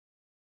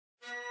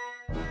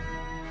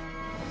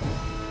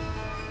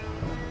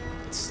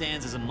It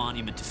stands as a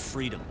monument to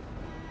freedom,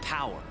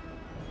 power,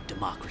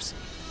 democracy.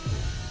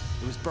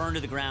 It was burned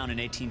to the ground in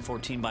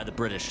 1814 by the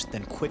British,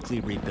 then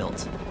quickly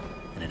rebuilt,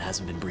 and it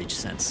hasn't been breached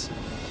since.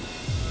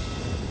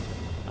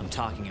 I'm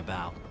talking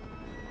about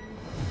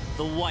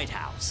the White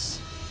House.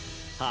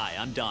 Hi,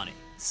 I'm Donnie,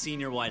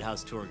 Senior White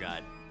House Tour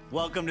Guide.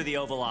 Welcome to the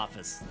Oval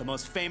Office, the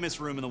most famous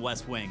room in the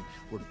West Wing,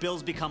 where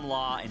bills become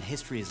law and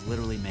history is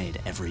literally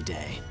made every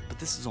day. But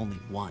this is only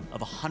one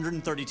of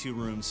 132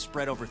 rooms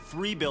spread over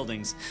 3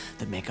 buildings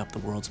that make up the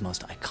world's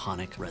most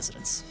iconic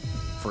residence.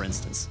 For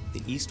instance,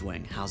 the East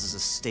Wing houses a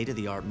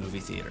state-of-the-art movie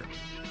theater,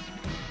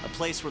 a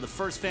place where the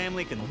first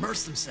family can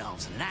immerse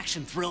themselves in an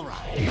action thrill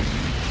ride.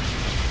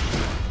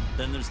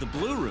 Then there's the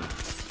Blue Room.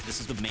 This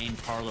is the main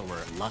parlor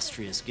where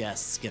illustrious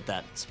guests get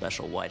that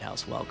special White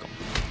House welcome.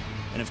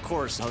 And of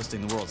course,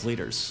 hosting the world's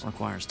leaders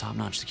requires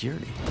top-notch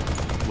security.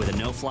 With a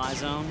no-fly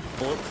zone,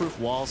 bulletproof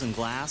walls and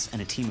glass,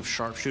 and a team of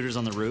sharpshooters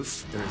on the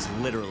roof, there is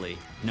literally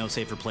no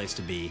safer place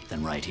to be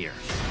than right here.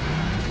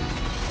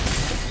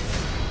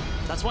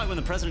 That's why when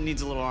the president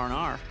needs a little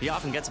R&R, he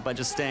often gets it by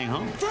just staying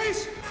home.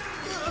 Freeze!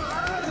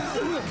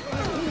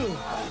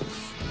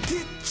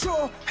 Get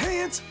your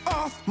hands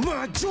off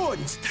my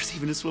Jordans! There's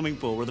even a swimming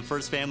pool where the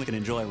first family can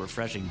enjoy a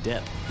refreshing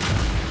dip.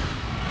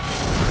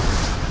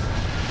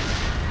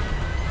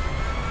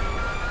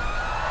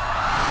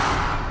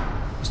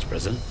 Mr.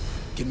 President?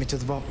 Get me to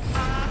the vault.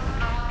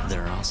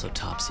 There are also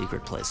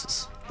top-secret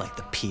places, like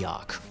the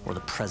PEOC, or the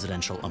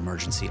Presidential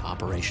Emergency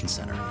Operations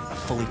Center, a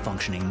fully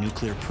functioning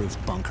nuclear-proof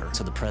bunker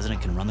so the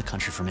president can run the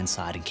country from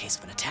inside in case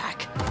of an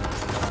attack.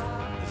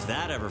 If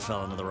that ever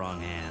fell into the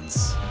wrong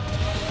hands...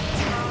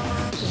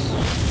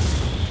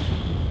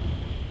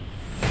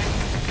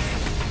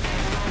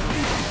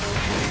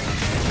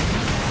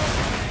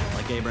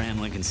 Like Abraham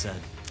Lincoln said,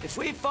 if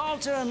we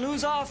falter and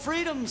lose our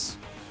freedoms,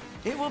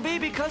 it will be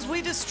because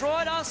we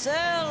destroyed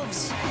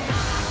ourselves.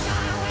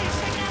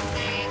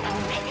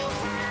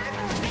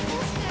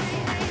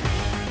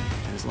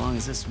 And as long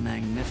as this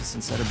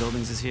magnificent set of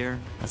buildings is here,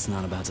 that's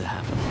not about to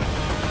happen.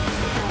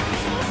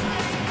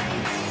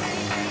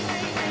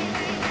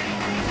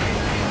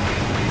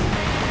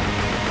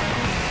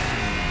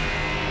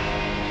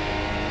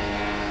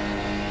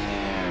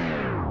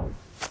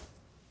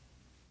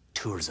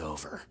 Tour's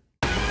over.